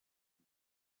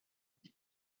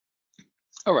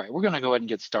All right, we're going to go ahead and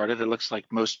get started. It looks like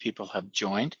most people have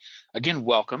joined. Again,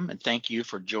 welcome and thank you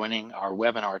for joining our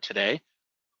webinar today,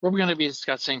 where we're going to be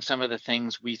discussing some of the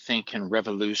things we think can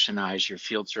revolutionize your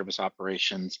field service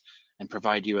operations and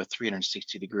provide you a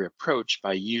 360-degree approach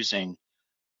by using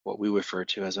what we refer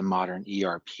to as a modern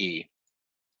ERP.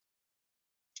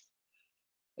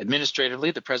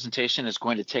 Administratively, the presentation is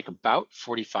going to take about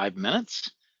 45 minutes.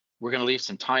 We're going to leave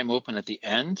some time open at the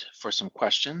end for some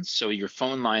questions, so your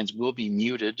phone lines will be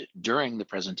muted during the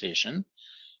presentation.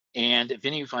 And if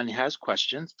anyone has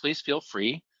questions, please feel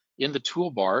free in the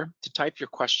toolbar to type your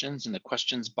questions in the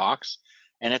questions box.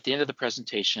 And at the end of the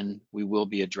presentation, we will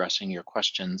be addressing your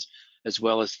questions as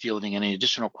well as fielding any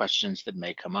additional questions that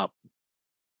may come up.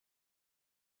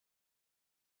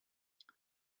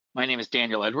 My name is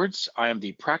Daniel Edwards. I am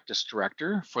the practice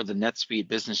director for the NetSuite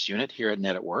business unit here at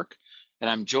Net at Work. And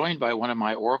I'm joined by one of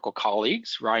my Oracle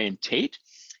colleagues, Ryan Tate.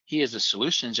 He is a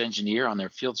solutions engineer on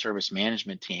their field service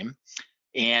management team.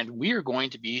 And we are going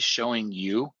to be showing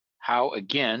you how,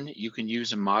 again, you can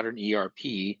use a modern ERP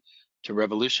to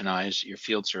revolutionize your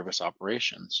field service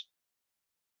operations.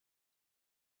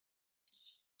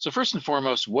 So first and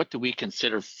foremost, what do we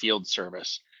consider field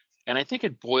service? And I think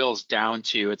it boils down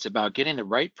to it's about getting the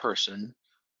right person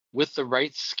with the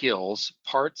right skills,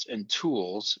 parts, and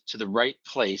tools to the right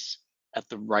place at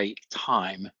the right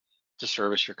time to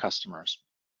service your customers.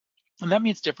 And that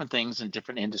means different things in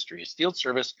different industries. Field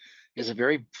service is a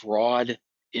very broad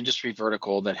industry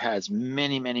vertical that has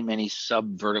many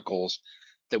sub verticals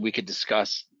that we could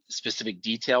discuss specific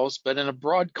details, but in a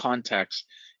broad context,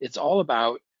 it's all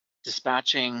about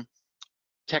dispatching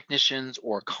technicians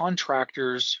or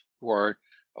contractors or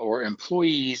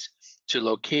employees to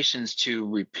locations to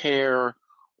repair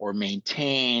or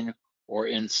maintain or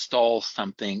install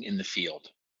something in the field.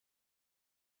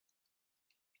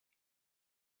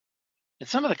 And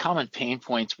some of the common pain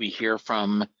points we hear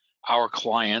from our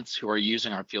clients who are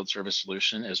using our field service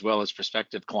solution, as well as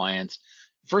prospective clients,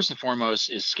 first and foremost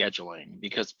is scheduling,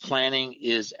 because planning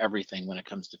is everything when it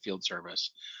comes to field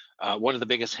service. One of the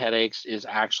biggest headaches is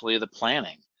actually the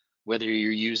planning, whether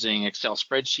you're using Excel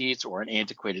spreadsheets or an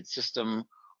antiquated system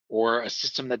or a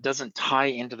system that doesn't tie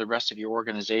into the rest of your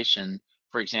organization,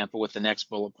 for example, with the next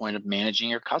bullet point of managing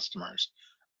your customers.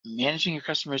 Managing your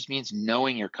customers means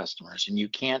knowing your customers, and you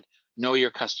can't know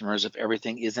your customers if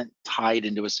everything isn't tied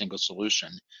into a single solution.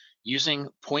 Using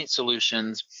point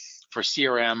solutions for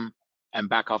CRM and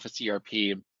back office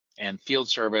ERP and field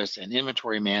service and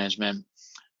inventory management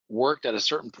worked at a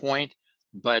certain point,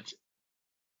 but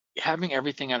having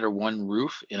everything under one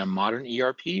roof in a modern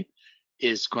ERP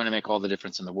is going to make all the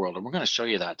difference in the world. And we're going to show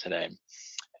you that today.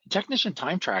 Technician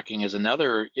time tracking is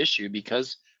another issue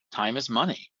because time is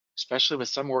money, especially with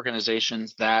some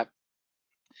organizations that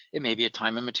it may be a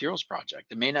time and materials project.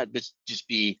 It may not just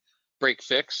be break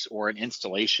fix or an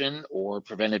installation or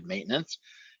preventive maintenance.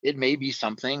 It may be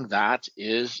something that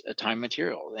is a time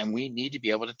material, and we need to be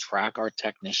able to track our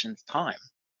technicians' time.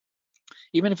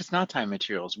 Even if it's not time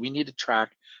materials, we need to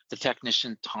track the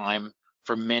technician time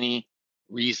for many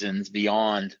reasons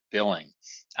beyond billing.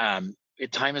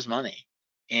 Time is money.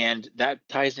 And that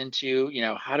ties into,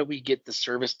 how do we get the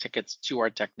service tickets to our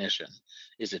technician?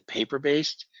 Is it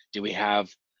paper-based? Do we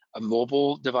have a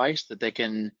mobile device that they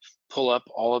can pull up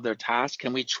all of their tasks?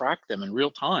 Can we track them in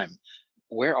real time?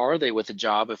 Where are they with the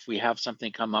job if we have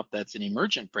something come up that's an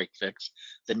emergent break fix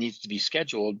that needs to be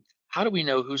scheduled? How do we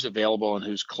know who's available and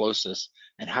who's closest?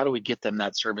 And how do we get them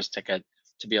that service ticket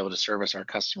to be able to service our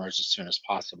customers as soon as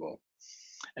possible?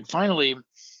 And finally,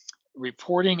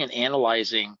 reporting and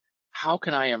analyzing, how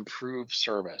can I improve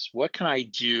service? What can I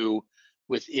do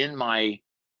within my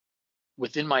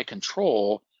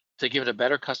control to give it a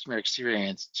better customer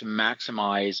experience, to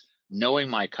maximize knowing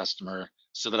my customer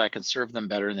so that I can serve them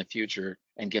better in the future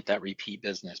and get that repeat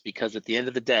business? Because at the end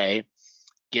of the day,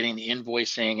 getting the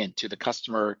invoicing and to the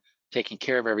customer, taking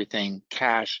care of everything,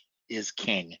 cash is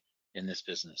king in this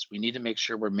business. We need to make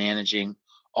sure we're managing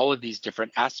all of these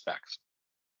different aspects,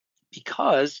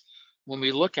 because when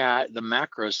we look at the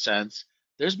macro sense,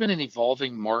 there's been an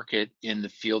evolving market in the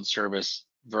field service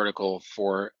vertical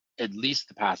for at least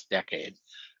the past decade.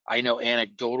 I know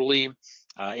anecdotally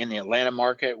in the Atlanta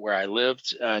market where I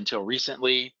lived until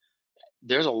recently,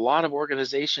 there's a lot of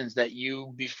organizations that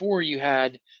before you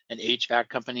had an HVAC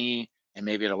company and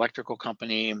maybe an electrical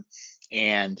company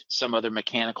and some other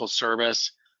mechanical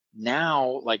service.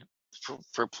 Now, like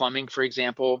for plumbing, for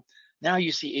example, now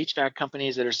you see HVAC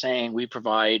companies that are saying we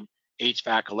provide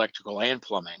HVAC, electrical, and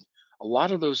plumbing. A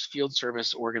lot of those field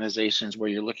service organizations where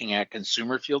you're looking at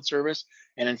consumer field service,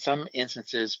 and in some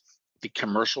instances, the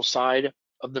commercial side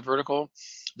of the vertical,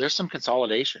 there's some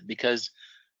consolidation because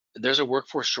there's a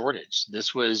workforce shortage.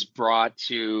 This was brought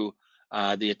to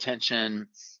the attention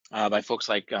by folks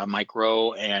like Mike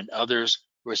Rowe and others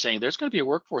who are saying there's going to be a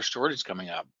workforce shortage coming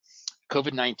up.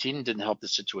 COVID-19 didn't help the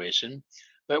situation,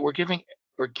 but we're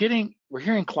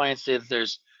hearing clients say that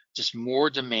there's just more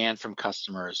demand from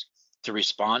customers to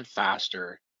respond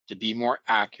faster, to be more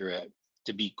accurate,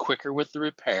 to be quicker with the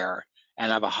repair,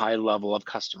 and have a high level of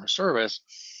customer service.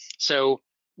 So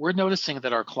we're noticing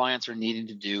that our clients are needing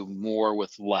to do more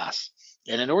with less.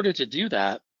 And in order to do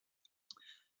that,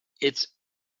 it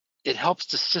helps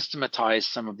to systematize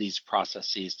some of these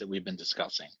processes that we've been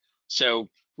discussing. So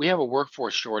we have a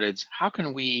workforce shortage. How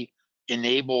can we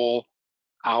enable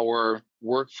our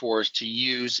workforce to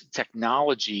use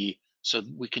technology so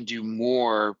that we can do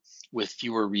more with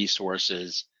fewer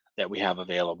resources that we have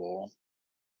available?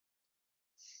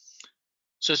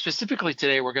 So specifically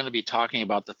today, we're going to be talking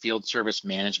about the field service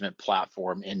management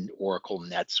platform in Oracle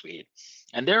NetSuite.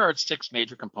 And there are 6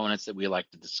 major components that we like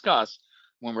to discuss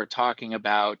when we're talking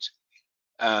about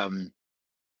the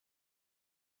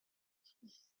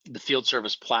field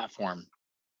service platform.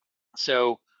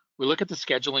 So we look at the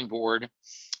scheduling board,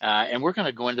 and we're going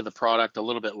to go into the product a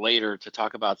little bit later to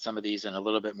talk about some of these in a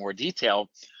little bit more detail.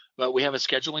 But we have a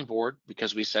scheduling board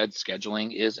because we said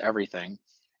scheduling is everything.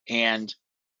 And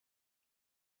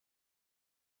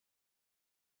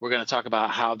we're going to talk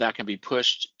about how that can be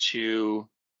pushed to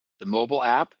the mobile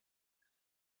app,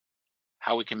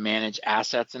 how we can manage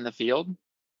assets in the field,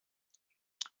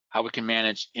 how we can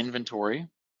manage inventory,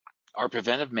 our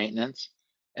preventive maintenance,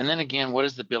 and then again, what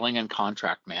is the billing and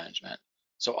contract management?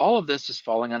 So all of this is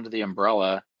falling under the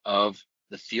umbrella of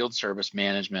the field service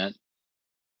management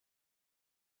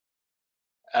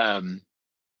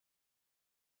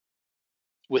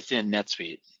within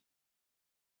NetSuite.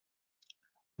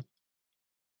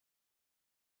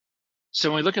 So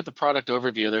when we look at the product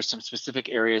overview, there's some specific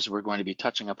areas we're going to be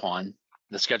touching upon: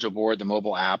 the schedule board, the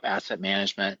mobile app, asset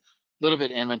management, a little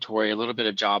bit of inventory, a little bit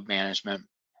of job management.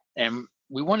 And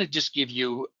we want to just give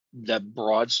you the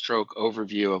broad stroke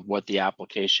overview of what the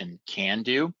application can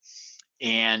do.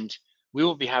 And we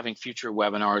will be having future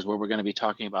webinars where we're going to be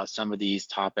talking about some of these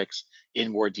topics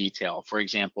in more detail. For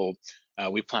example,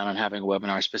 we plan on having a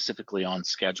webinar specifically on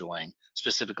scheduling,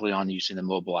 specifically on using the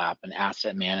mobile app and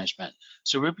asset management.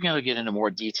 So we're going to get into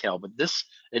more detail, but this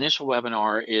initial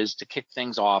webinar is to kick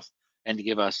things off and to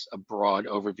give us a broad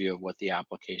overview of what the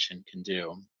application can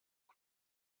do.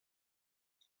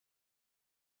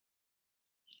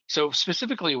 So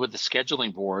specifically with the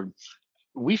scheduling board,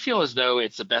 we feel as though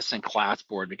it's the best in class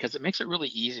board because it makes it really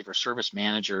easy for service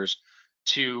managers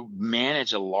to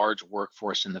manage a large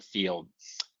workforce in the field.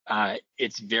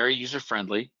 It's very user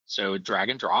friendly, so drag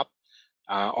and drop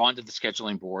onto the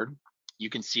scheduling board. You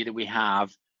can see that we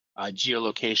have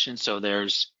geolocation, so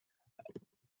there's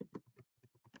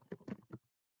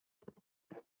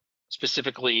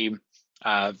specifically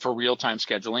for real-time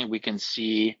scheduling, we can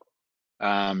see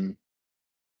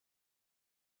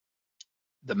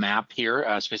the map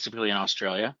here, specifically in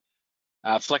Australia,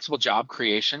 flexible job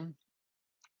creation,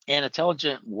 and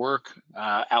intelligent work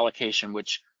allocation,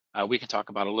 which we can talk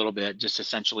about a little bit, just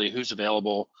essentially who's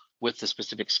available with the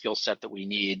specific skill set that we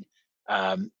need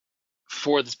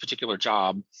for this particular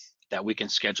job that we can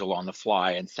schedule on the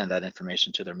fly and send that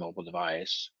information to their mobile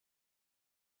device.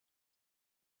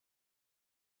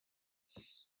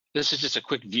 This is just a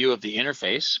quick view of the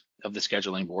interface of the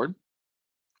scheduling board,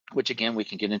 which again, we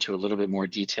can get into a little bit more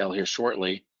detail here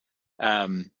shortly, where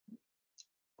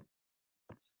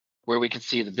we can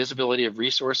see the visibility of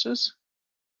resources.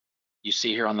 You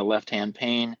see here on the left-hand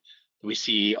pane, we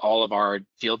see all of our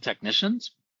field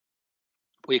technicians.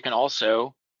 We can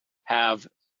also have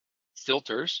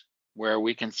filters where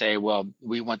we can say, well,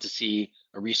 we want to see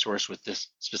a resource with this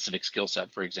specific skill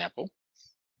set, for example.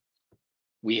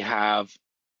 We have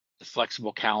the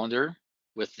flexible calendar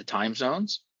with the time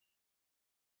zones,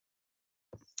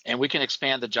 and we can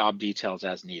expand the job details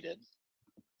as needed.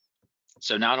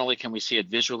 So not only can we see it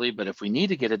visually, but if we need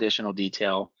to get additional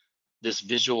detail, this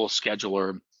visual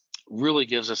scheduler really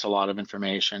gives us a lot of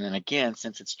information. And again,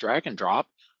 since it's drag and drop,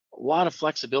 a lot of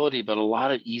flexibility, but a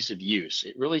lot of ease of use.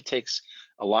 It really takes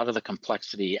a lot of the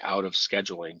complexity out of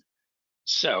scheduling.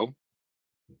 So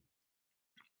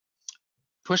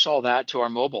push all that to our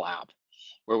mobile app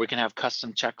where we can have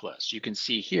custom checklists. You can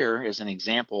see here is an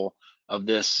example of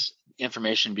this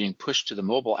information being pushed to the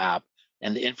mobile app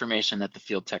and the information that the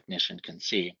field technician can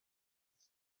see.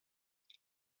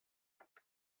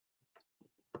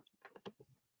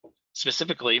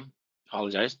 Specifically,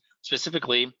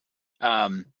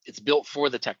 it's built for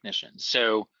the technician.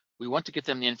 So we want to get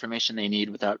them the information they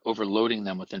need without overloading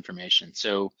them with information.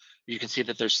 So you can see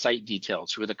that there's site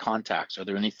details, who are the contacts, are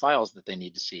there any files that they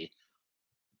need to see?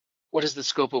 What is the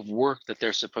scope of work that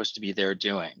they're supposed to be there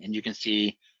doing? And you can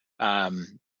see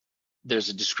there's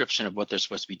a description of what they're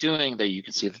supposed to be doing. There you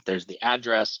can see that there's the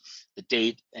address, the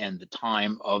date, and the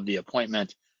time of the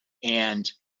appointment. And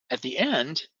at the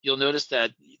end, you'll notice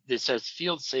that this says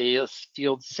field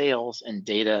sales and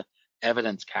data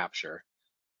evidence capture.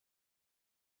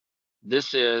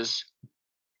 This is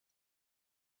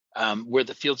where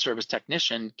the field service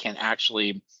technician can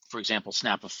actually, for example,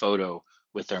 snap a photo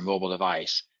with their mobile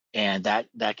device, and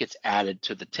that gets added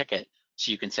to the ticket.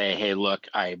 So you can say, hey, look,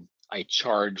 I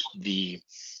charged the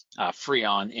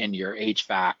Freon in your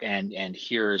HVAC, and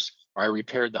here's, or I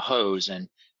repaired the hose, and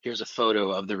here's a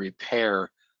photo of the repair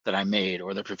that I made,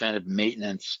 or the preventive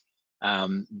maintenance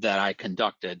that I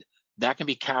conducted. That can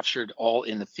be captured all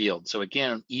in the field. So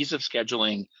again, ease of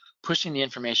scheduling, pushing the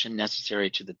information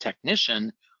necessary to the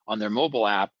technician on their mobile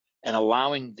app, and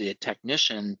allowing the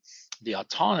technician the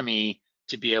autonomy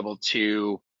to be able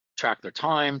to track their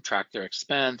time, track their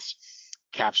expense,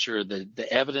 capture the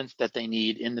evidence that they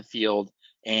need in the field,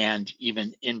 and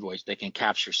even invoice. They can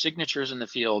capture signatures in the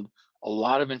field, a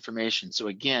lot of information. So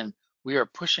again, we are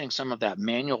pushing some of that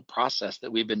manual process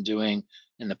that we've been doing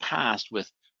in the past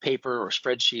with paper or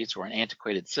spreadsheets or an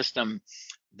antiquated system.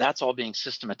 That's all being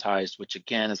systematized, which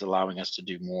again is allowing us to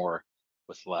do more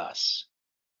with less.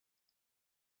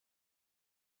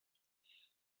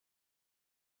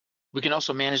 We can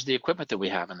also manage the equipment that we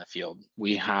have in the field.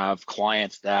 We have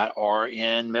clients that are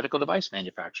in medical device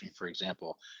manufacturing, for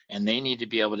example, and they need to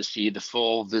be able to see the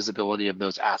full visibility of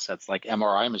those assets like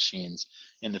MRI machines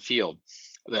in the field,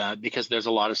 because there's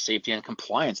a lot of safety and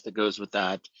compliance that goes with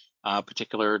that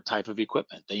particular type of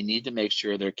equipment. They need to make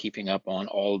sure they're keeping up on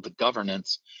all of the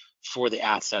governance for the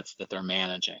assets that they're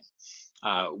managing,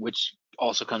 which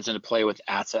also comes into play with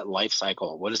asset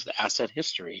lifecycle. What is the asset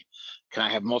history? Can I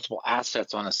have multiple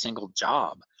assets on a single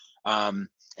job? And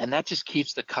that just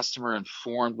keeps the customer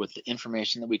informed with the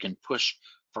information that we can push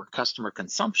for customer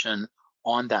consumption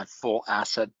on that full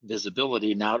asset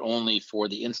visibility, not only for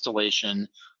the installation,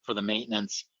 for the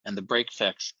maintenance and the break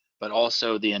fix, but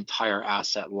also the entire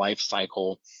asset life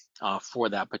cycle for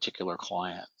that particular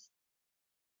client.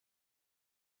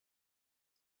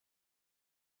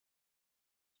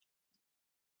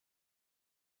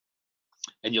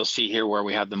 And you'll see here where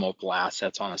we have the multiple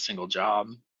assets on a single job.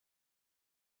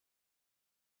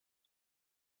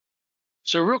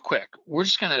 So real quick, we're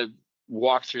just going to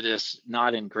walk through this,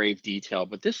 not in grave detail,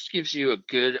 but this gives you a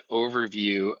good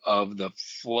overview of the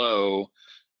flow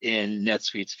in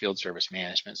NetSuite's field service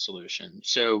management solution.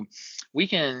 So we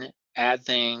can add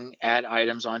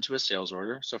items onto a sales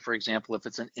order. So for example, if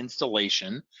it's an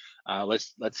installation,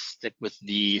 let's stick with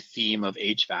the theme of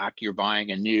HVAC. You're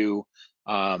buying a new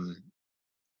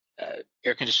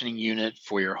air conditioning unit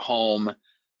for your home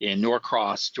in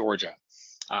Norcross, Georgia.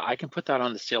 I can put that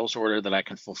on the sales order that I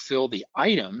can fulfill the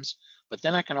items, but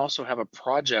then I can also have a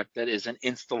project that is an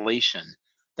installation.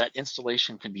 That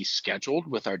installation can be scheduled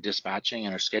with our dispatching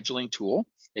and our scheduling tool.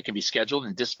 It can be scheduled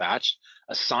and dispatched,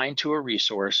 assigned to a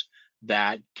resource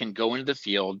that can go into the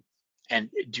field and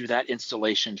do that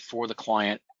installation for the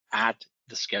client at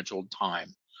the scheduled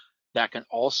time. That can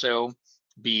also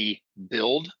be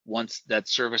billed once that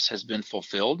service has been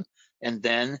fulfilled, and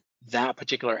then that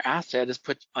particular asset is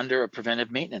put under a preventive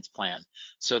maintenance plan,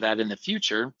 so that in the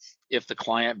future, if the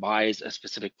client buys a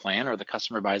specific plan or the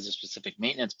customer buys a specific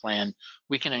maintenance plan,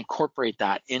 we can incorporate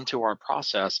that into our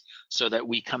process so that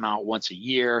we come out once a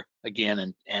year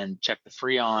again and check the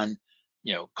Freon,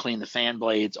 clean the fan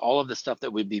blades, all of the stuff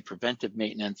that would be preventive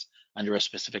maintenance under a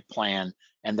specific plan.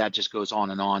 And that just goes on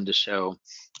and on to show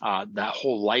that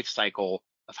whole life cycle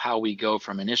of how we go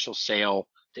from initial sale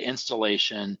to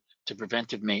installation to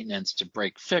preventive maintenance to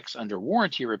break fix under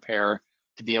warranty repair,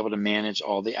 to be able to manage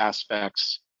all the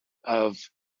aspects of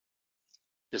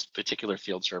this particular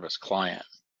field service client.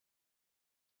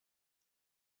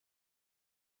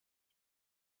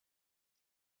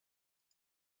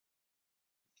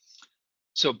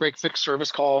 So break fix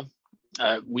service call,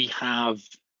 we have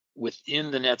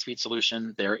within the NetSuite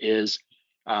solution, there is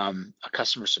a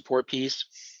customer support piece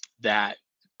that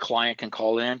client can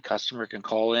call in, customer can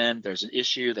call in, there's an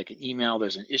issue, they can email,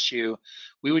 there's an issue.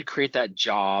 We would create that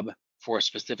job for a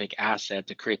specific asset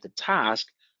to create the task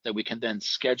that we can then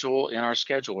schedule in our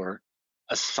scheduler,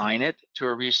 assign it to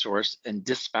a resource, and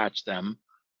dispatch them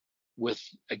with,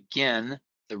 again,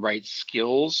 the right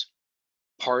skills,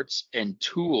 parts, and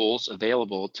tools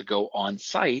available to go on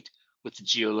site with the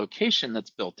geolocation that's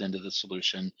built into the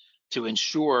solution to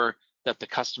ensure that the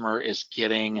customer is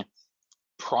getting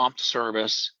prompt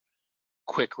service,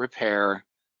 quick repair,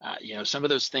 some of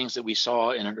those things that we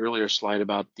saw in an earlier slide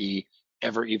about the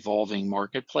ever-evolving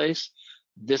marketplace.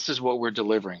 This is what we're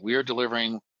delivering. We are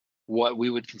delivering what we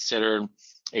would consider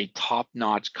a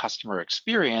top-notch customer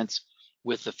experience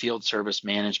with the field service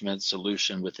management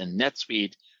solution within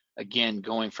NetSuite, again,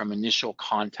 going from initial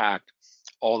contact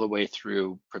all the way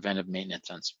through preventive maintenance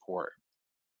and support.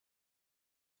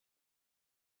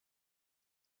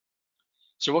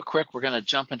 So real quick, we're going to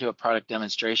jump into a product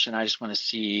demonstration. I just want to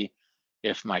see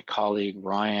if my colleague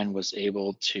Ryan was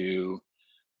able to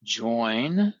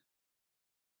join.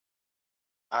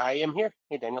 I am here.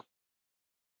 Hey, Daniel.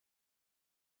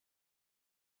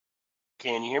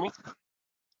 Can you hear me?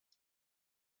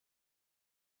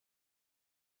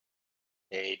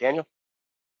 Hey, Daniel.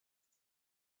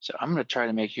 So I'm going to try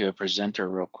to make you a presenter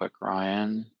real quick,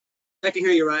 Ryan. I can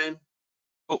hear you, Ryan.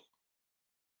 Oh.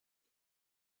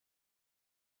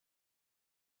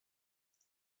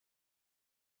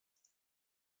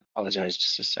 Apologize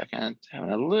just a second.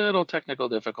 Having a little technical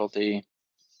difficulty.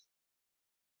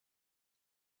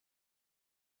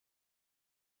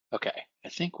 Okay, I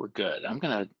think we're good. I'm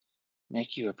going to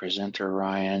make you a presenter,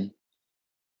 Ryan.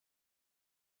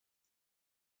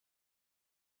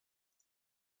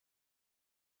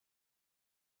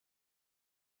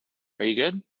 Are you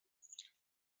good?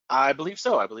 I believe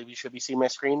so. I believe you should be seeing my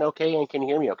screen okay and can you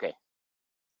hear me okay?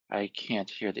 I can't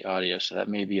hear the audio, so that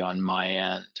may be on my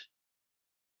end.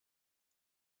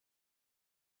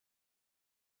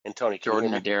 And Tony, can Jordan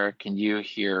you or hear me? Derek, can you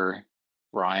hear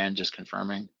Ryan? Just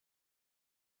confirming.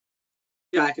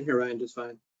 Yeah, I can hear Ryan just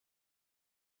fine.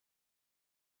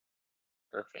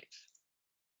 Perfect.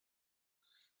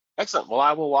 Excellent. Well,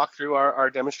 I will walk through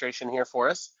our demonstration here for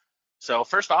us. So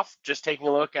first off, just taking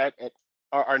a look at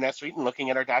our NetSuite and looking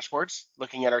at our dashboards,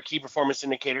 looking at our key performance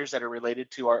indicators that are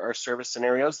related to our service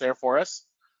scenarios there for us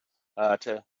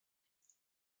to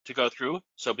go through.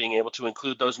 So being able to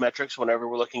include those metrics whenever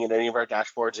we're looking at any of our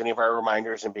dashboards, any of our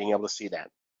reminders, and being able to see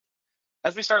that.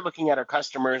 As we start looking at our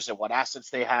customers and what assets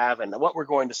they have and what we're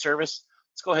going to service,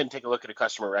 let's go ahead and take a look at a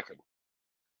customer record.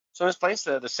 So in this place,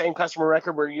 the same customer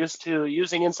record we're used to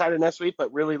using inside of NetSuite,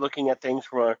 but really looking at things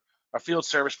from a field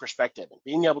service perspective and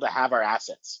being able to have our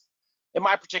assets. In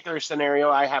my particular scenario,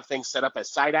 I have things set up as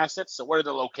site assets. So where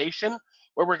the location,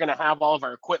 where we're going to have all of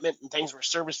our equipment and things we're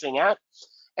servicing at,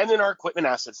 and then our equipment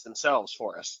assets themselves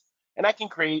for us. And I can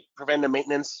create preventive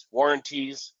maintenance,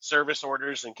 warranties, service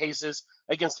orders, and cases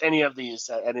against any of these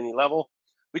at any level.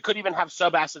 We could even have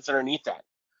sub-assets underneath that.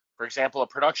 For example, a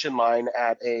production line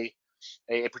at a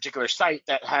particular site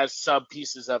that has sub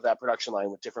pieces of that production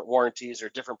line with different warranties or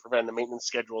different preventive maintenance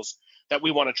schedules that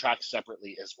we want to track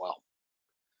separately as well.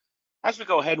 As we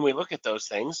go ahead and we look at those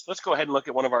things, let's go ahead and look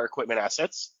at one of our equipment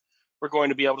assets. We're going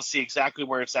to be able to see exactly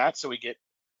where it's at, so we get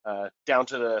down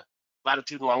to the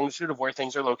latitude and longitude of where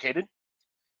things are located.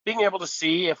 Being able to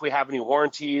see if we have any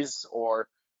warranties or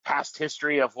past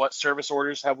history of what service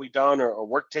orders have we done or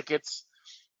work tickets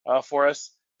for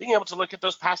us. Being able to look at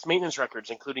those past maintenance records,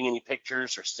 including any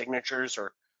pictures or signatures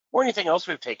or anything else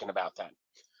we've taken about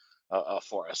that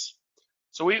for us.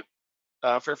 So we,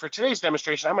 for today's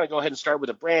demonstration, I'm going to go ahead and start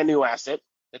with a brand new asset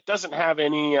that doesn't have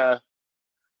any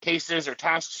cases or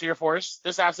tasks here for us.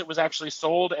 This asset was actually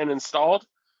sold and installed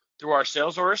through our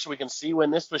sales order, so we can see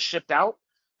when this was shipped out.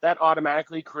 That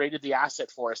automatically created the asset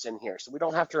for us in here, so we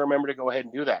don't have to remember to go ahead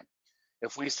and do that.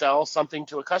 If we sell something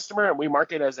to a customer and we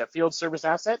mark it as a field service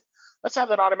asset, let's have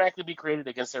that automatically be created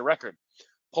against their record,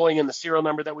 pulling in the serial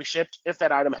number that we shipped, if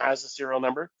that item has a serial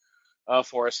number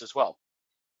for us as well.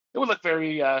 It would look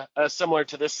very similar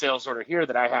to this sales order here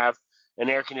that I have an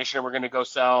air conditioner we're going to go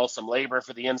sell, some labor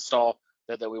for the install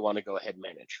that we want to go ahead and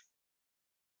manage.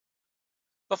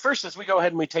 But first, as we go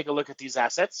ahead and we take a look at these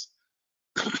assets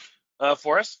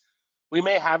for us, we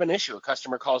may have an issue. A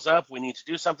customer calls up, we need to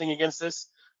do something against this.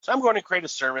 So I'm going to create a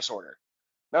service order.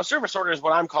 Now, service order is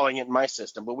what I'm calling it in my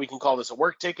system, but we can call this a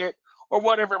work ticket or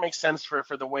whatever makes sense for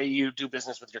the way you do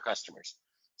business with your customers.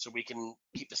 So we can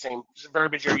keep the same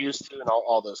verbiage you're used to and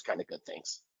all those kind of good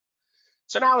things.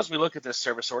 So now as we look at this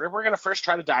service order, we're going to first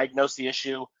try to diagnose the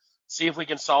issue, see if we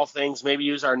can solve things, maybe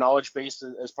use our knowledge base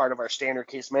as part of our standard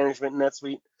case management in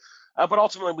NetSuite. But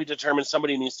ultimately, we determine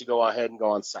somebody needs to go ahead and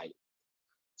go on site.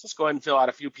 So let's go ahead and fill out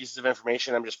a few pieces of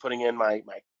information. I'm just putting in my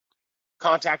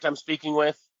contact I'm speaking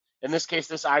with. In this case,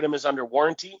 this item is under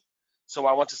warranty. So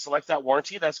I want to select that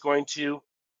warranty. That's going to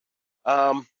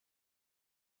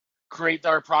create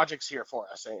our projects here for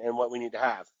us and what we need to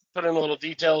have. Put in a little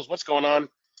details, what's going on.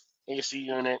 AC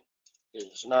unit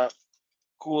is not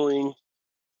cooling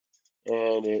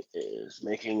and it is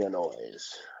making a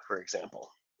noise for example.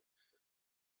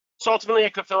 So ultimately, I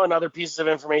could fill in other pieces of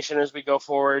information as we go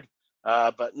forward.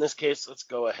 But in this case, let's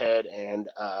go ahead and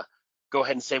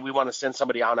say we want to send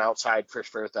somebody on outside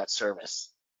for that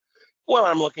service. While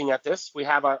I'm looking at this, we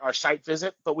have our site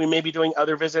visit, but we may be doing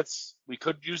other visits. We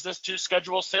could use this to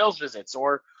schedule sales visits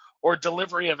or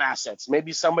delivery of assets.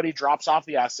 Maybe somebody drops off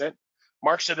the asset,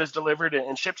 marks it as delivered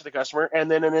and shipped to the customer, and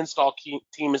then an install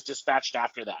team is dispatched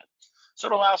after that. So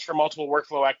it allows for multiple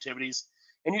workflow activities,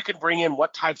 and you can bring in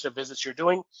what types of visits you're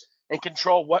doing and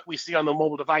control what we see on the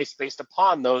mobile device based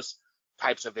upon those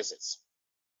types of visits.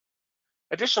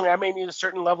 Additionally, I may need a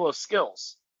certain level of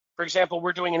skills. For example,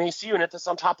 we're doing an AC unit that's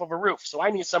on top of a roof, so I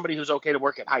need somebody who's okay to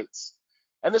work at heights.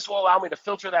 And this will allow me to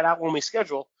filter that out when we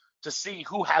schedule to see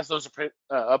who has those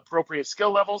appropriate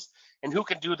skill levels and who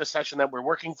can do the session that we're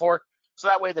working for. So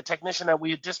that way the technician that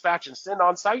we dispatch and send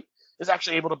on site is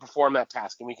actually able to perform that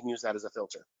task, and we can use that as a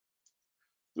filter.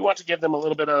 We want to give them a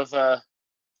little bit of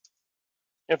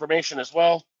information as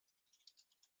well.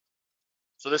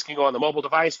 So this can go on the mobile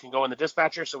device, can go in the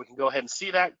dispatcher, so we can go ahead and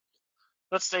see that.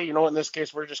 Let's say, in this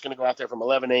case, we're just going to go out there from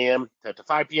 11 a.m. to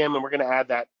 5 p.m. and we're going to add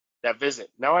that visit.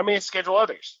 Now, I may schedule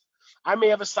others. I may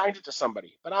have assigned it to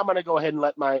somebody, but I'm going to go ahead and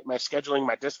let my scheduling,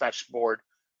 my dispatch board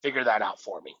figure that out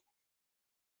for me.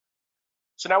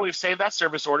 So now we've saved that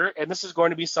service order, and this is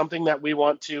going to be something that we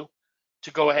want to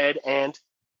go ahead and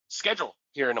schedule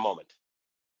here in a moment.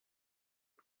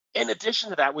 In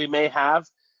addition to that, we may have,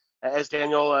 as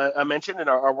Daniel mentioned in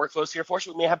our workflows here for us,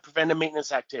 we may have preventive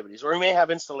maintenance activities, or we may have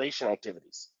installation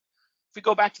activities. If we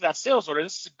go back to that sales order,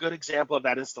 this is a good example of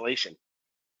that installation.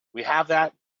 We have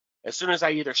that. As soon as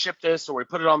I either ship this or we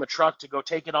put it on the truck to go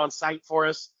take it on site for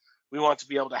us, we want to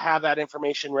be able to have that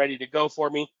information ready to go for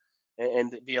me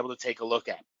and be able to take a look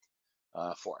at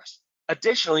for us.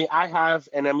 Additionally, I have,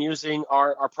 and I'm using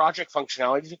our project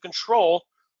functionality to control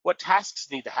what tasks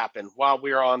need to happen while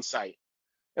we are on site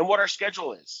and what our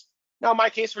schedule is. Now, in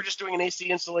my case, we're just doing an AC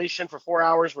installation for 4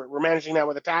 hours. We're managing that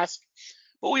with a task,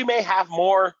 but we may have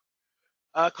more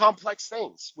complex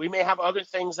things. We may have other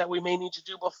things that we may need to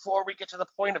do before we get to the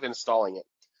point of installing it.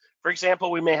 For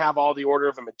example, we may have all the order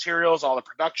of the materials, all the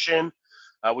production.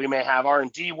 We may have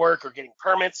R&D work or getting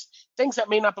permits, things that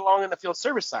may not belong in the field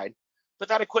service side. But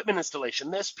that equipment installation,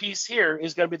 this piece here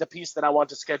is going to be the piece that I want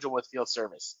to schedule with field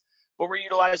service. But we're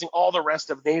utilizing all the rest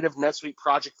of native NetSuite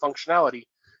project functionality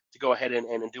to go ahead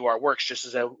and do our works just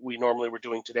as we normally were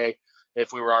doing today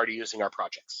if we were already using our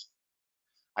projects.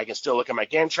 I can still look at my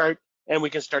Gantt chart, and we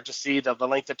can start to see the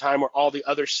length of time where all the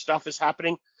other stuff is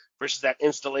happening versus that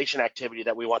installation activity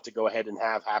that we want to go ahead and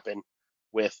have happen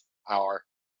with our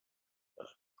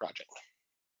project.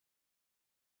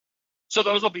 So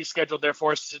those will be scheduled there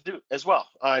for us to do as well.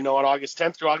 I know on August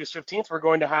 10th through August 15th, we're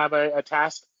going to have a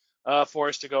task for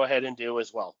us to go ahead and do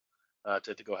as well,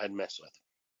 to go ahead and mess with.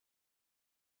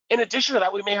 In addition to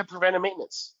that, we may have preventive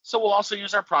maintenance. So we'll also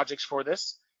use our projects for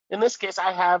this. In this case,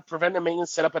 I have preventive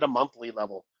maintenance set up at a monthly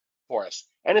level for us.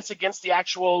 And it's against the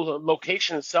actual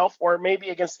location itself, or it may be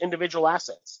against individual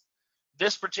assets.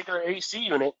 This particular AC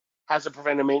unit has a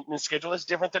preventive maintenance schedule that's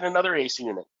different than another AC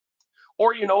unit.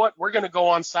 Or you know what, we're going to go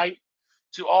on site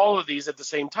to all of these at the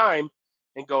same time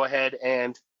and go ahead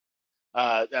and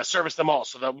service them all.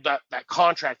 So that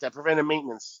contract, that preventive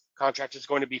maintenance contract is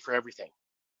going to be for everything.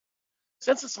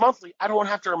 Since it's monthly, I don't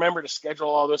have to remember to schedule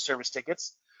all those service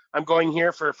tickets. I'm going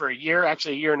here for a year,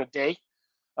 actually a year and a day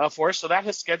for us. So that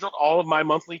has scheduled all of my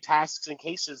monthly tasks and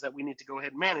cases that we need to go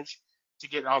ahead and manage to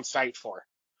get on site for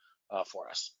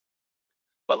us.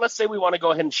 But let's say we want to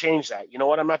go ahead and change that. You know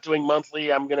what, I'm not doing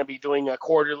monthly. I'm going to be doing a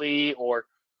quarterly or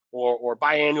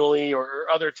biannually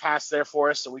or other tasks there for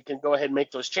us, so we can go ahead and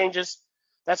make those changes.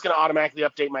 That's going to automatically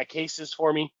update my cases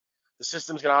for me. The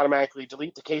system's going to automatically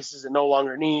delete the cases it no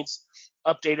longer needs,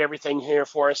 update everything here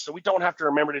for us, so we don't have to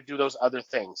remember to do those other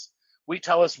things. We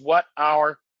tell us what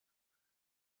our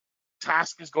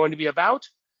task is going to be about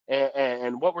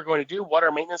and what we're going to do, what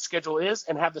our maintenance schedule is,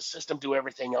 and have the system do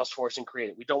everything else for us and create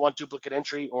it. We don't want duplicate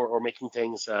entry or making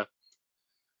things,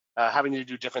 having to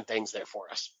do different things there for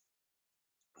us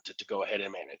to go ahead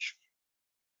and manage.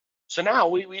 So now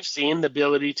we've seen the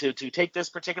ability to take this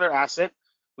particular asset.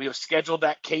 We have scheduled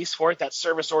that case for it, that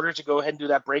service order to go ahead and do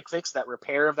that break fix, that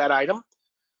repair of that item.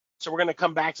 So we're going to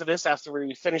come back to this after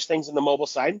we finish things in the mobile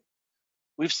side.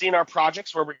 We've seen our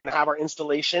projects where we're going to have our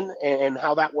installation and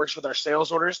how that works with our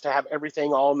sales orders to have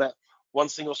everything all in that one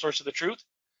single source of the truth.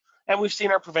 And we've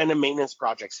seen our preventive maintenance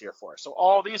projects here for us. So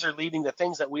all these are leading to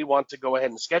things that we want to go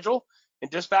ahead and schedule and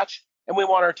dispatch. And we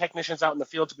want our technicians out in the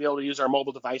field to be able to use our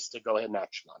mobile device to go ahead and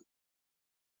action on.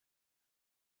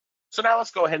 So now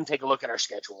let's go ahead and take a look at our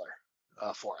scheduler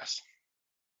for us.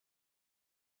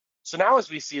 So now as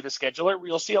we see the scheduler,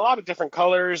 you'll see a lot of different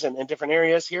colors and different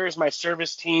areas. Here is my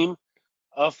service team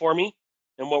for me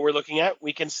and what we're looking at.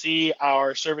 We can see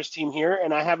our service team here,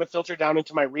 and I have it filtered down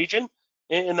into my region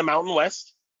in the Mountain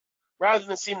West. Rather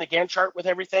than seeing the Gantt chart with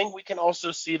everything, we can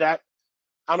also see that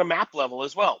on a map level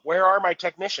as well. Where are my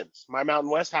technicians? My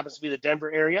Mountain West happens to be the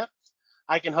Denver area.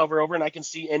 I can hover over and I can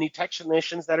see any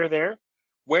technicians that are there,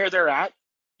 where they're at,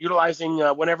 utilizing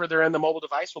whenever they're in the mobile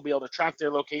device, we'll be able to track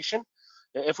their location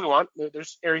if we want.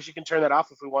 There's areas you can turn that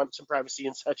off if we want some privacy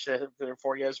and such there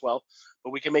for you as well.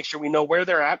 But we can make sure we know where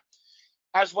they're at,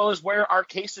 as well as where our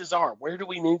cases are. Where do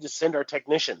we need to send our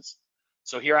technicians?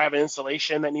 So here I have an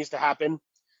installation that needs to happen.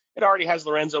 It already has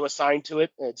Lorenzo assigned to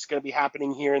it. It's going to be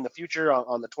happening here in the future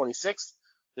on the 26th,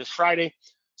 this Friday.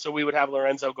 So we would have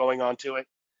Lorenzo going on to it.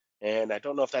 And I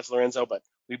don't know if that's Lorenzo, but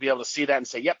we'd be able to see that and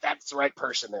say, yep, that's the right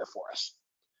person there for us.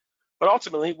 But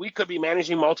ultimately, we could be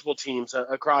managing multiple teams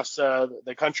across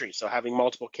the country. So having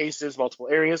multiple cases, multiple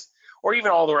areas, or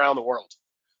even all around the world.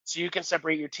 So you can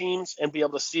separate your teams and be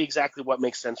able to see exactly what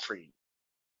makes sense for you.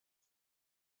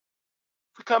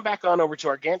 If we come back on over to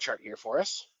our Gantt chart here for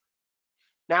us,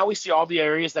 now we see all the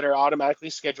areas that are automatically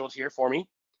scheduled here for me.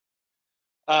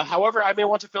 However, I may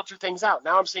want to filter things out.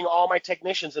 Now I'm seeing all my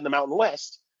technicians in the Mountain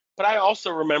West, but I also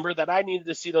remember that I needed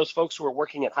to see those folks who are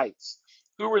working at heights.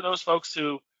 Who were those folks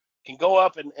who can go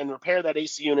up and repair that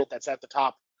AC unit that's at the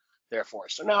top there for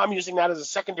us? So now I'm using that as a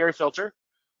secondary filter.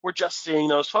 We're just seeing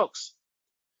those folks.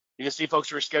 You can see folks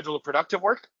who are scheduled to productive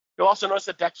work. You'll also notice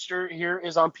that Dexter here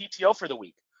is on PTO for the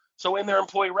week. So in their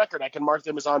employee record, I can mark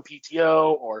them as on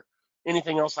PTO or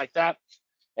anything else like that,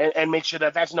 and make sure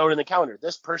that that's noted in the calendar.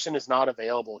 This person is not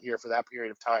available here for that period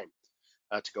of time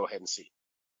to go ahead and see.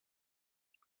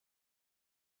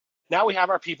 Now we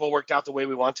have our people worked out the way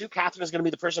we want to. Catherine is going to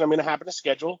be the person I'm going to happen to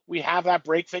schedule. We have that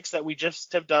break fix that we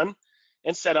just have done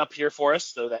and set up here for us.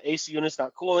 So that AC unit's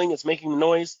not cooling, it's making the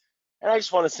noise. And I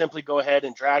just want to simply go ahead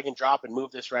and drag and drop and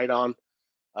move this right on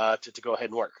to go ahead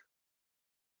and work.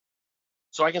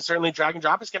 So I can certainly drag and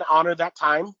drop. It's going to honor that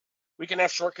time. We can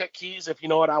have shortcut keys if, you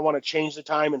know what, I want to change the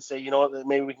time and say, you know what,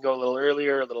 maybe we can go a little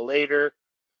earlier, a little later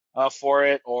for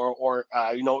it, or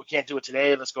you know, we can't do it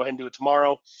today, let's go ahead and do it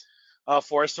tomorrow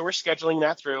for us. So we're scheduling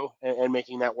that through and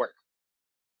making that work.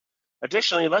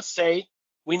 Additionally, let's say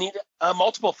we need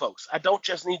multiple folks. I don't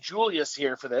just need Julius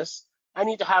here for this. I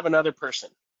need to have another person.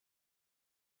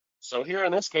 So here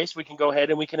in this case, we can go ahead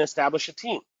and we can establish a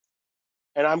team.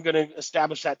 And I'm going to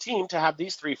establish that team to have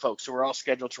these three folks who are all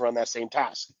scheduled to run that same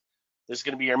task. This is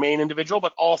going to be your main individual,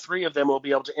 but all three of them will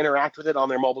be able to interact with it on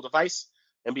their mobile device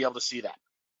and be able to see that.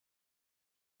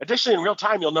 Additionally, in real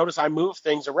time, you'll notice I move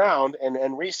things around and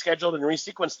rescheduled and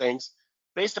resequenced things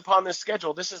based upon this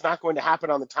schedule. This is not going to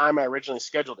happen on the time I originally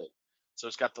scheduled it. So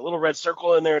it's got the little red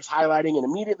circle in there, it's highlighting and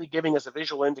immediately giving us a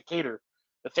visual indicator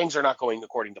that things are not going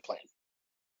according to plan.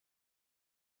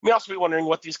 You may also be wondering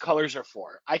what these colors are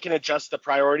for. I can adjust the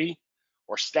priority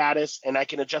or status, and I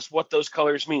can adjust what those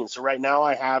colors mean. So right now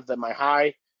I have my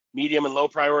high, medium, and low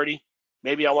priority.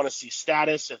 Maybe I want to see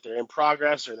status if they're in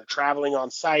progress or they're traveling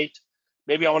on site.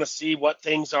 Maybe I want to see what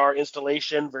things are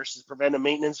installation versus preventive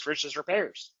maintenance versus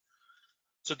repairs.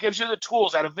 So it gives you the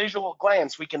tools at a visual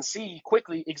glance. We can see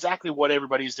quickly exactly what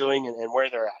everybody's doing and where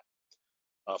they're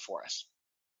at for us.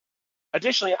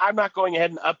 Additionally, I'm not going ahead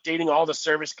and updating all the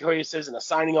service cases and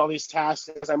assigning all these tasks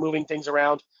as I'm moving things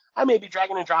around. I may be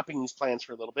dragging and dropping these plans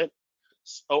for a little bit.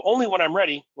 So only when I'm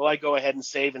ready will I go ahead and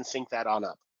save and sync that on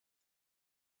up.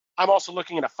 I'm also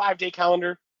looking at a 5-day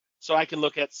calendar, so I can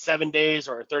look at 7 days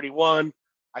or 31.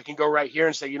 I can go right here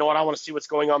and say, you know what, I want to see what's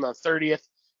going on the 30th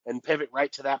and pivot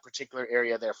right to that particular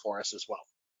area there for us as well.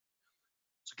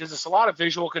 So it gives us a lot of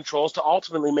visual controls to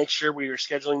ultimately make sure we are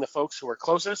scheduling the folks who are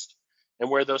closest and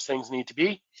where those things need to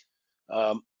be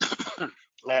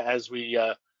as we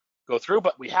go through.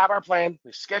 But we have our plan.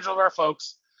 We've scheduled our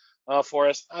folks for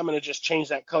us. I'm going to just change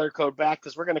that color code back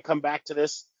because we're going to come back to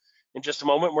this in just a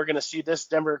moment. We're going to see this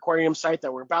Denver Aquarium site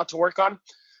that we're about to work on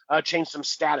change some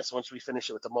status once we finish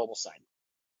it with the mobile side.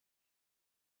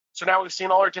 So now we've seen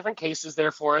all our different cases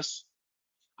there for us.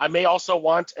 I may also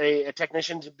want a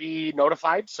technician to be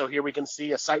notified. So here we can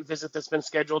see a site visit that's been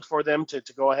scheduled for them to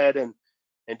go ahead and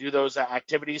do those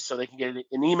activities so they can get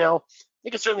an email. They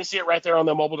can certainly see it right there on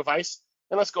their mobile device.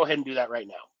 And let's go ahead and do that right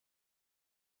now.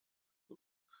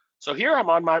 So here I'm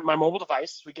on my mobile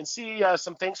device. We can see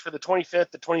some things for the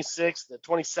 25th, the 26th, the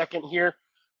 22nd here.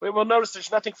 But we'll notice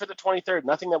there's nothing for the 23rd,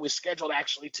 nothing that we scheduled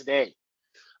actually today.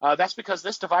 That's because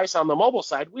this device on the mobile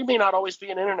side, we may not always be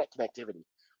in internet connectivity.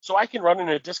 So I can run in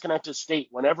a disconnected state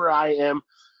whenever I am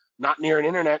not near an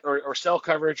internet or cell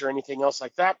coverage or anything else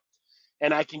like that.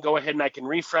 and I can go ahead and I can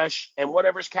refresh, and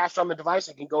whatever's cached on the device,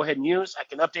 I can go ahead and use. I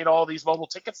can update all these mobile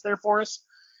tickets there for us.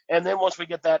 And then once we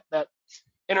get that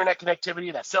internet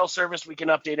connectivity, that cell service, we can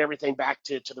update everything back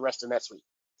to the rest of NetSuite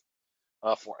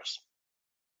for us.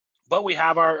 But we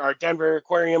have our Denver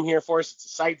aquarium here for us. It's a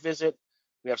site visit.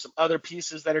 We have some other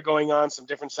pieces that are going on, some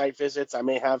different site visits. I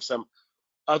may have some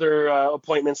other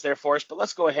appointments there for us, but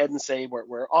let's go ahead and say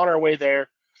we're on our way there.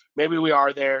 Maybe we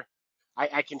are there.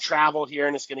 I can travel here,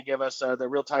 and it's going to give us the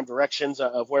real-time directions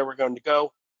of where we're going to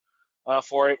go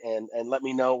for it, and let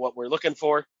me know what we're looking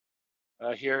for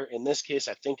here. In this case,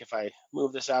 I think if I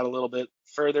move this out a little bit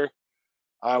further,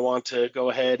 I want to go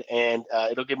ahead and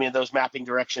it'll give me those mapping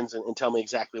directions and tell me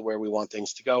exactly where we want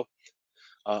things to go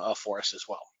for us as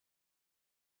well.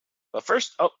 But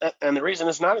first, and the reason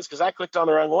it's not is because I clicked on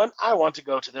the wrong one. I want to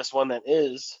go to this one that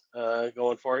is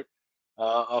going for it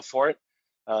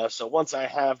so once I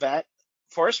have that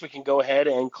for us, we can go ahead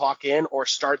and clock in or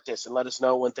start this and let us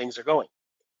know when things are going.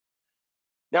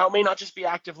 Now, it may not just be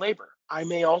active labor. I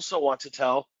may also want to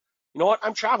tell, you know what,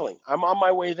 I'm traveling. I'm on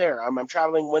my way there. I'm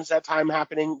traveling. When's that time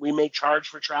happening? We may charge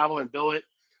for travel and bill it,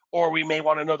 or we may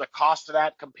want to know the cost of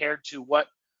that compared to what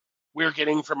we're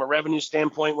getting from a revenue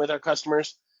standpoint with our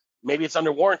customers. Maybe it's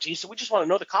under warranty, so we just want to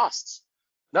know the costs.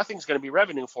 Nothing's going to be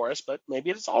revenue for us, but maybe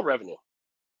it's all revenue.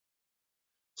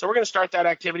 So we're going to start that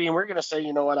activity, and we're going to say,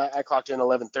 you know what, I clocked in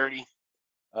 11:30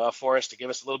 for us to give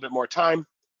us a little bit more time.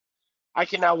 I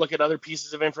can now look at other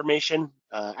pieces of information,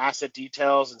 asset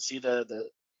details, and see the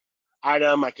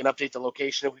item. I can update the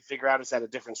location if we figure out it's at a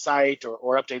different site,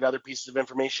 or update other pieces of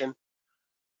information.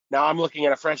 Now I'm looking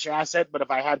at a fresh asset, but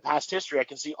if I had past history, I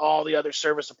can see all the other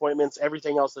service appointments,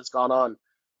 everything else that's gone on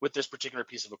with this particular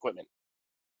piece of equipment.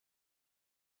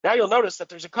 Now you'll notice that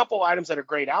there's a couple items that are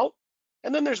grayed out,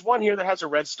 and then there's one here that has a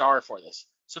red star for this.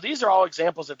 So these are all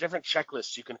examples of different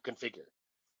checklists you can configure.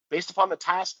 Based upon the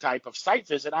task type of site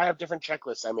visit, I have different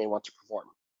checklists I may want to perform.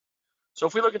 So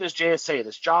if we look at this JSA,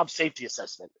 this job safety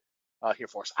assessment here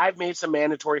for us, I've made some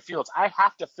mandatory fields. I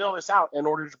have to fill this out in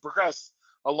order to progress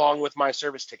along with my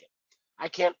service ticket. I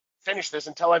can't finish this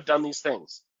until I've done these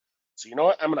things. So you know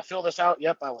what? I'm going to fill this out.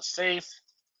 Yep, I was safe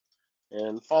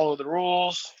and follow the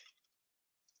rules.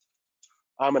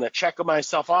 I'm going to check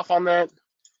myself off on that.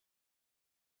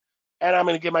 And I'm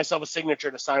going to give myself a signature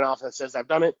to sign off that says I've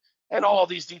done it. And all of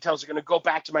these details are going to go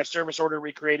back to my service order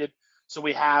recreated, so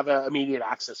we have immediate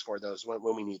access for those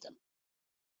when we need them.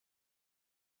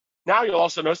 Now you'll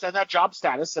also notice that job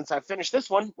status, since I finished this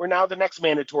one, we're now the next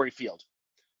mandatory field.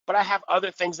 But I have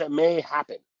other things that may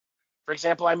happen. For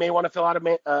example, I may want to fill out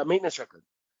a maintenance record.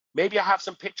 Maybe I have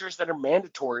some pictures that are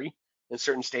mandatory in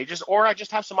certain stages, or I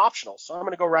just have some optional. So I'm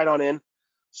going to go right on in,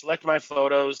 select my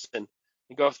photos, and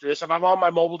go through this. If I'm on my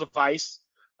mobile device,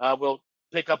 we'll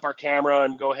pick up our camera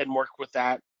and go ahead and work with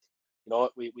that. You know,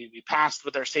 we passed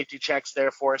with our safety checks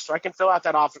there for us, so I can fill out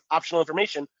that optional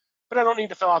information, but I don't need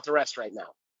to fill out the rest right now.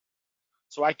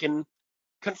 So I can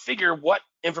configure what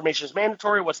information is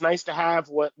mandatory, what's nice to have,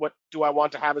 what do I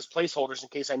want to have as placeholders in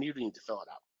case I need to fill it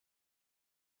out.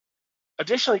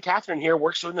 Additionally, Catherine here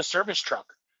works within the service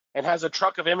truck and has a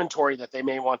truck of inventory that they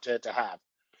may want to have.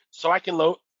 So I can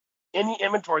load any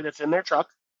inventory that's in their truck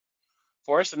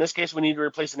for us. In this case, we need to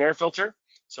replace an air filter.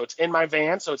 So it's in my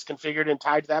van, so it's configured and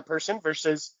tied to that person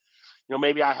versus, you know,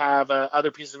 maybe I have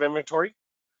other pieces of inventory.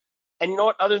 And you know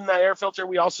what? Other than that air filter,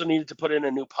 we also needed to put in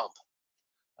a new pump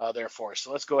there for us.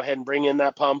 So let's go ahead and bring in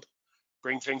that pump,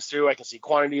 bring things through. I can see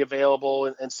quantity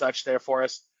available and such there for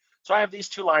us. So I have these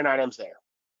two line items there.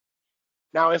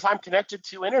 Now, if I'm connected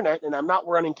to internet and I'm not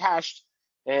running cached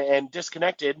and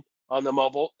disconnected on the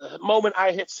mobile, the moment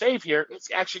I hit save here, it's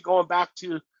actually going back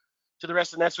to the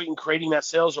rest of NetSuite and creating that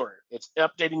sales order. It's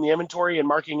updating the inventory and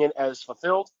marking it as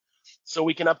fulfilled, so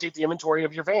we can update the inventory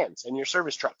of your vans and your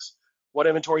service trucks. What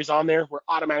inventory is on there, we're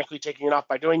automatically taking it off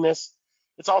by doing this.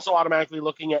 It's also automatically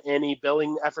looking at any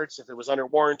billing efforts, if it was under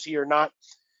warranty or not,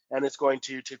 and it's going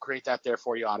to create that there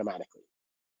for you automatically.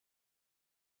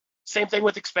 Same thing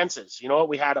with expenses. You know,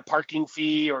 we had a parking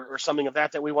fee or something of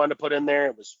that we wanted to put in there.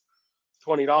 It was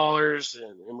 $20,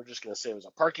 and we're just going to say it was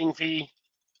a parking fee.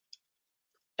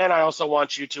 And I also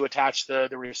want you to attach the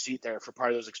receipt there for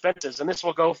part of those expenses. And this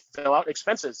will go fill out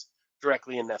expenses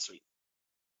directly in NetSuite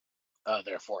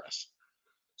there for us.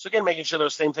 So again, making sure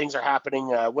those same things are happening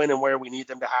when and where we need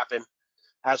them to happen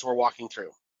as we're walking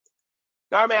through.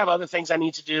 Now I may have other things I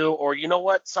need to do, or you know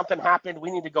what, something happened,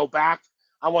 we need to go back.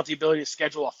 I want the ability to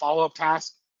schedule a follow-up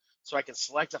task, so I can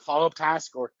select a follow-up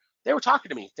task. Or they were talking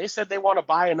to me. They said they want to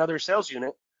buy another sales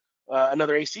unit,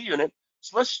 another AC unit.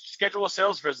 So let's schedule a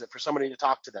sales visit for somebody to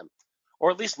talk to them,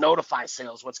 or at least notify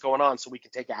sales what's going on so we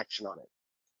can take action on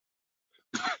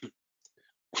it.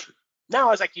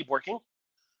 Now, as I keep working,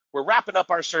 we're wrapping up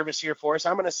our service here for us.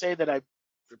 I'm going to say that I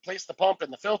replaced the pump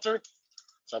and the filter.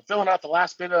 So I'm filling out the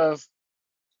last bit of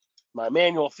my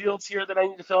manual fields here that I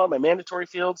need to fill out, my mandatory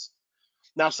fields.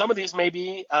 Now, some of these may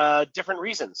be different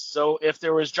reasons. So if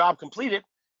there was job completed,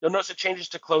 you'll notice it changes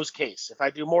to closed case. If I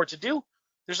do more to do,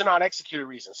 there's a not executed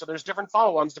reason. So there's different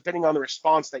follow-ons depending on the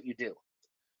response that you do.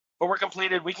 But we're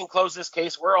completed. We can close this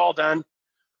case. We're all done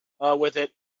with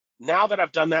it. Now that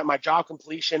I've done that, my job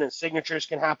completion and signatures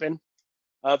can happen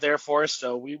there for us.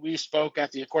 So we spoke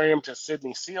at the aquarium to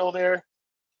Sydney Seal there.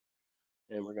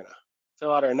 And we're going to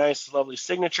fill out our nice, lovely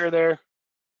signature there.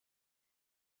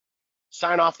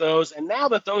 Sign off those. And now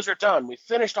that those are done, we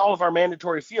finished all of our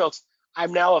mandatory fields,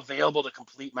 I'm now available to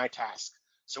complete my task.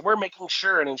 So we're making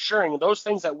sure and ensuring those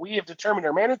things that we have determined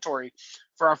are mandatory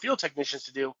for our field technicians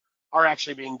to do are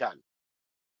actually being done.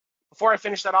 Before I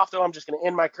finish that off, though, I'm just going to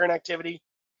end my current activity.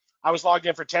 I was logged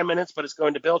in for 10 minutes, but it's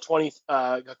going to bill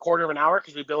a quarter of an hour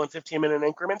because we bill in 15-minute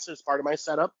increments as part of my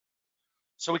setup.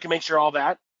 So we can make sure all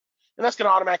that. And that's going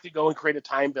to automatically go and create a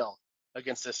time bill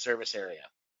against this service area.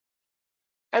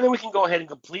 And then we can go ahead and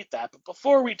complete that. But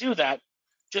before we do that,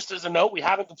 just as a note, we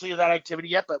haven't completed that activity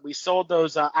yet, but we sold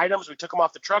those items. We took them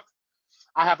off the truck.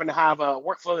 I happen to have a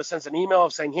workflow that sends an email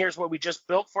of saying, here's what we just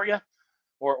built for you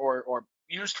or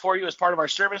used for you as part of our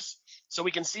service. So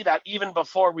we can see that even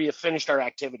before we have finished our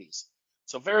activities.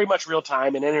 So very much real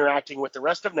time and interacting with the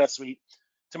rest of NetSuite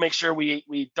to make sure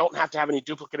we don't have to have any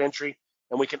duplicate entry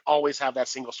and we can always have that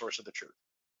single source of the truth.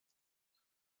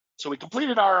 So we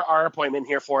completed our appointment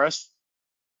here for us.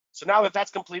 So now that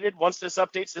that's completed, once this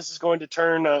updates, this is going to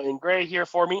turn in gray here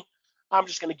for me. I'm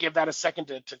just going to give that a second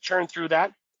to churn through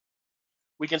that.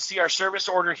 We can see our service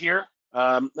order here.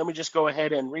 Let me just go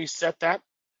ahead and reset that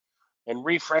and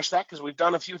refresh that because we've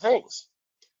done a few things.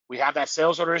 We have that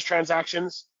sales order as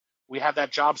transactions. We have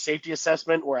that job safety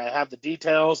assessment where I have the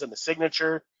details and the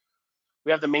signature.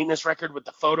 We have the maintenance record with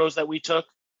the photos that we took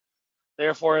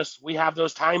there for us. We have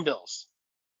those time bills.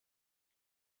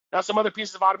 Now, some other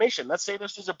pieces of automation. Let's say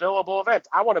this is a billable event.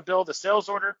 I want to bill the sales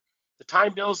order, the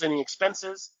time bills, and the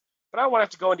expenses, but I don't want to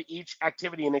have to go into each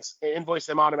activity and invoice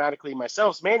them automatically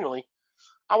myself manually.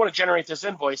 I want to generate this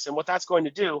invoice, and what that's going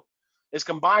to do is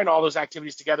combine all those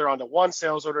activities together onto one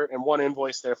sales order and one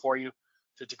invoice there for you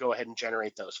to go ahead and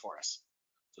generate those for us.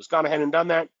 So it's gone ahead and done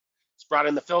that. It's brought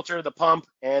in the filter, the pump,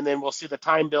 and then we'll see the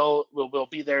time bill will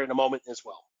be there in a moment as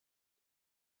well.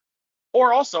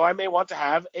 Or also, I may want to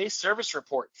have a service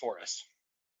report for us.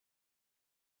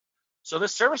 So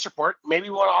this service report, maybe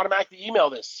we want to automatically email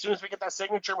this. As soon as we get that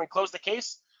signature and we close the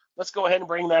case, let's go ahead and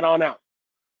bring that on out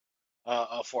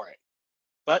for it.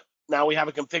 But now we have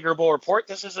a configurable report.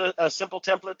 This is a simple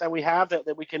template that we have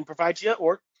that we can provide to you,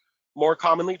 or more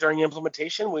commonly during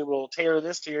implementation, we will tailor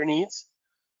this to your needs.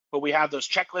 But we have those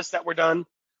checklists that were done.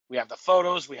 We have the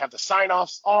photos. We have the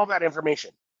sign-offs, all that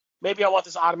information. Maybe I want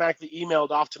this automatically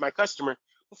emailed off to my customer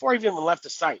before I've even left the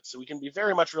site, so we can be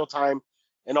very much real time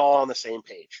and all on the same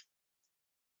page.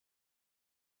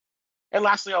 And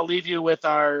lastly, I'll leave you with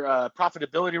our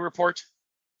profitability report.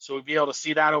 So we'll be able to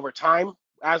see that over time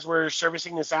as we're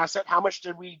servicing this asset. How much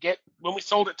did we get when we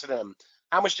sold it to them?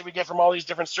 How much did we get from all these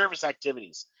different service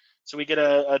activities? So we get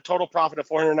a total profit of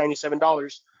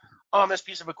 $497 on this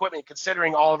piece of equipment,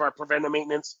 considering all of our preventive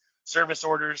maintenance, service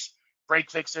orders,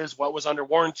 break fixes, what was under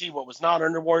warranty, what was not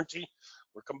under warranty.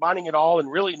 We're combining it all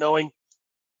and really knowing,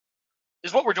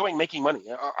 is what we're doing making money?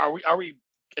 Are we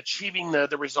achieving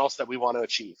the results that we want to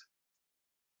achieve?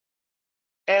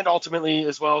 And ultimately,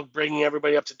 as well, bringing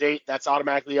everybody up to date. That's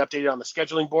automatically updated on the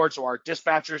scheduling board. So our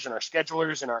dispatchers and our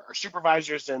schedulers and our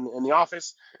supervisors in the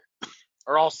office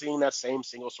are all seeing that same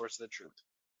single source of the truth.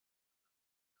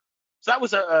 So that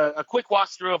was a quick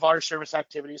walkthrough of our service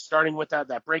activities, starting with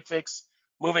that break fix,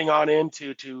 moving on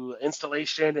into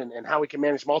installation and how we can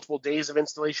manage multiple days of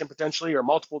installation potentially, or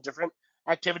multiple different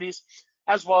activities,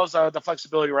 as well as the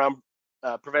flexibility around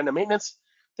preventive maintenance.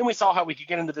 Then we saw how we could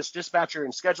get into this dispatcher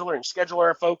and schedule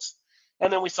our folks.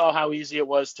 And then we saw how easy it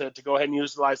was to go ahead and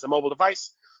utilize the mobile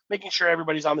device, making sure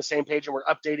everybody's on the same page and we're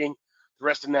updating the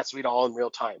rest of NetSuite all in real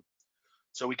time.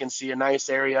 So we can see a nice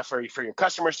area for your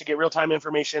customers to get real-time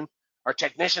information, our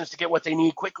technicians to get what they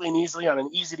need quickly and easily on an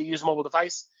easy-to-use mobile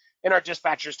device, and our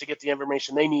dispatchers to get the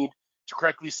information they need to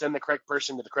correctly send the correct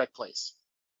person to the correct place.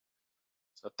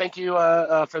 So thank you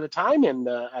for the time, and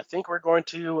I think we're going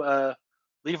to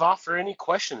leave off for any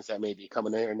questions that may be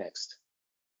coming in here next.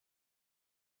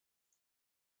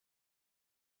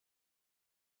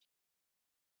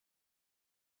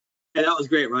 Yeah, that was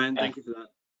great, Ryan. Thank you for that.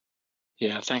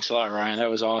 Yeah, thanks a lot, Ryan.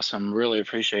 That was awesome. Really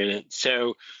appreciate it.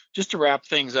 So, just to wrap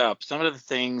things up, some of the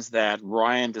things that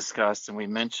Ryan discussed and we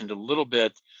mentioned a little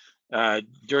bit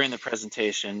during the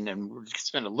presentation, and we're going to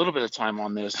spend a little bit of time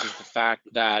on this, is the fact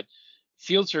that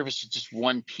field service is just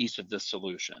one piece of the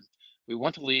solution. We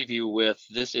want to leave you with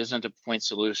this isn't a point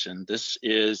solution.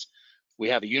 We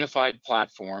have a unified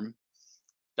platform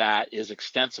that is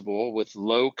extensible with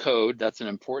low code. That's an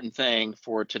important thing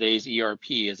for today's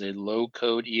ERP, is a low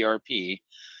code ERP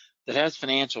that has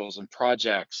financials and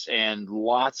projects and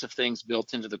lots of things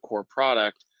built into the core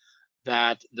product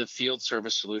that the field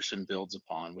service solution builds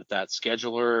upon, with that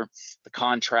scheduler, the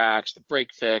contracts, the break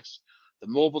fix, the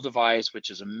mobile device, which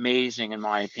is amazing in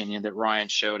my opinion, that Ryan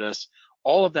showed us.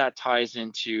 All of that ties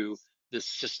into this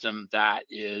system that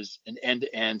is an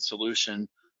end-to-end solution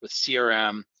with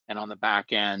CRM, and on the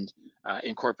back end,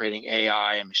 incorporating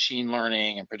AI and machine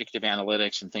learning and predictive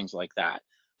analytics and things like that.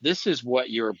 This is what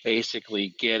you're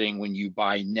basically getting when you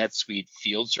buy NetSuite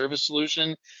Field Service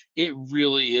Solution. It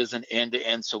really is an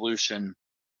end-to-end solution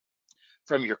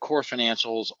from your core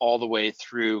financials all the way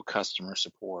through customer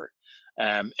support.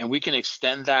 And we can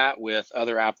extend that with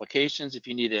other applications if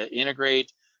you need to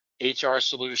integrate HR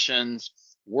solutions,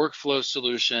 workflow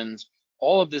solutions.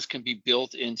 All of this can be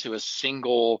built into a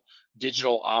single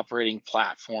digital operating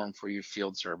platform for your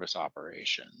field service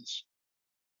operations.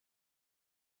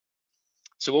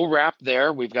 So we'll wrap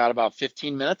there. We've got about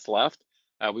 15 minutes left.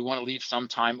 We want to leave some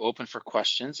time open for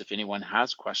questions if anyone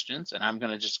has questions, and I'm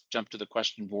going to just jump to the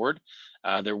question board.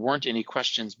 There weren't any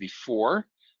questions before,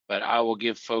 but I will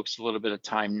give folks a little bit of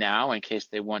time now in case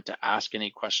they want to ask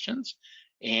any questions,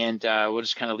 and we'll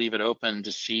just kind of leave it open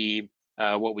to see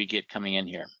what we get coming in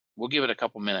here. We'll give it a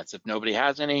couple minutes. If nobody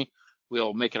has any,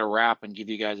 we'll make it a wrap and give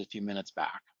you guys a few minutes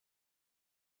back.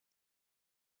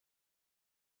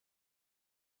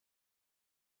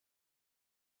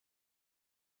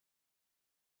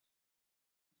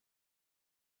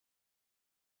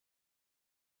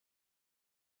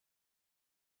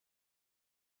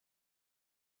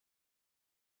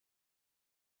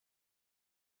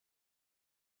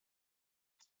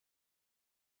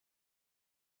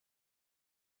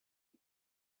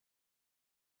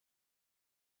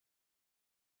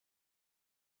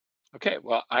 Okay,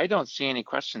 well, I don't see any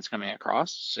questions coming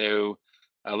across, so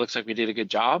looks like we did a good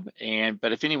job.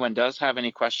 But if anyone does have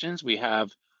any questions, we have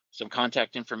some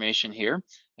contact information here.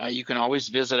 You can always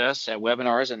visit us at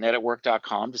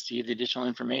webinars@network.com to see the additional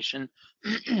information,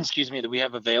 excuse me, that we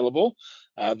have available,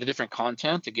 the different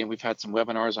content. Again, we've had some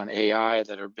webinars on AI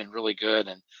that have been really good,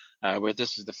 and where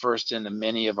this is the first in the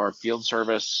many of our field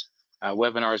service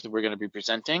webinars that we're going to be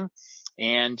presenting.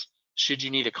 And should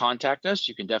you need to contact us,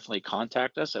 you can definitely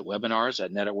contact us at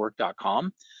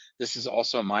webinars@network.com. This is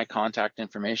also my contact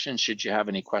information should you have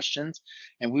any questions.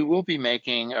 And we will be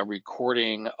making a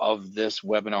recording of this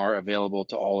webinar available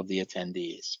to all of the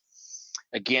attendees.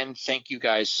 Again, thank you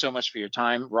guys so much for your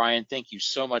time. Ryan, thank you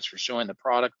so much for showing the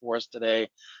product for us today.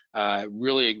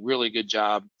 Really, really good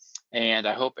job. And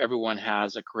I hope everyone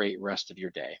has a great rest of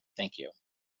your day. Thank you.